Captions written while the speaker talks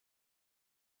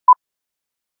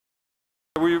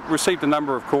We received a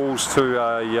number of calls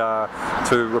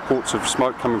to reports of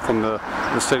smoke coming from the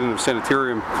setting of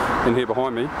Sanitarium in here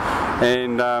behind me,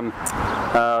 and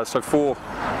so 4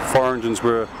 fire engines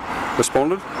were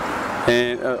responded,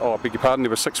 and I beg your pardon,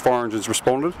 there were 6 fire engines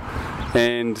responded,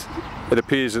 and it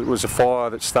appears it was a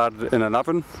fire that started in an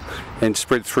oven and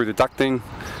spread through the ducting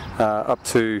up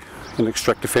to an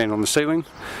extractor fan on the ceiling,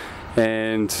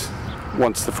 and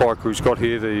once the fire crews got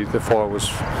here, the fire was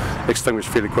extinguished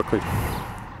fairly quickly.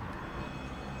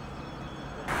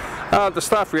 The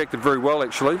staff reacted very well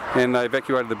actually, and they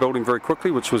evacuated the building very quickly,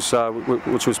 which was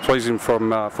pleasing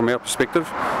from our perspective.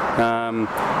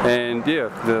 And yeah,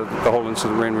 the whole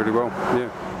incident ran really well. Yeah.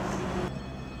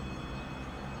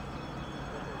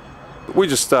 We're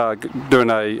just doing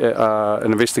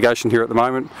an investigation here at the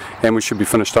moment, and we should be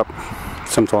finished up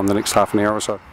sometime in the next half an hour or so.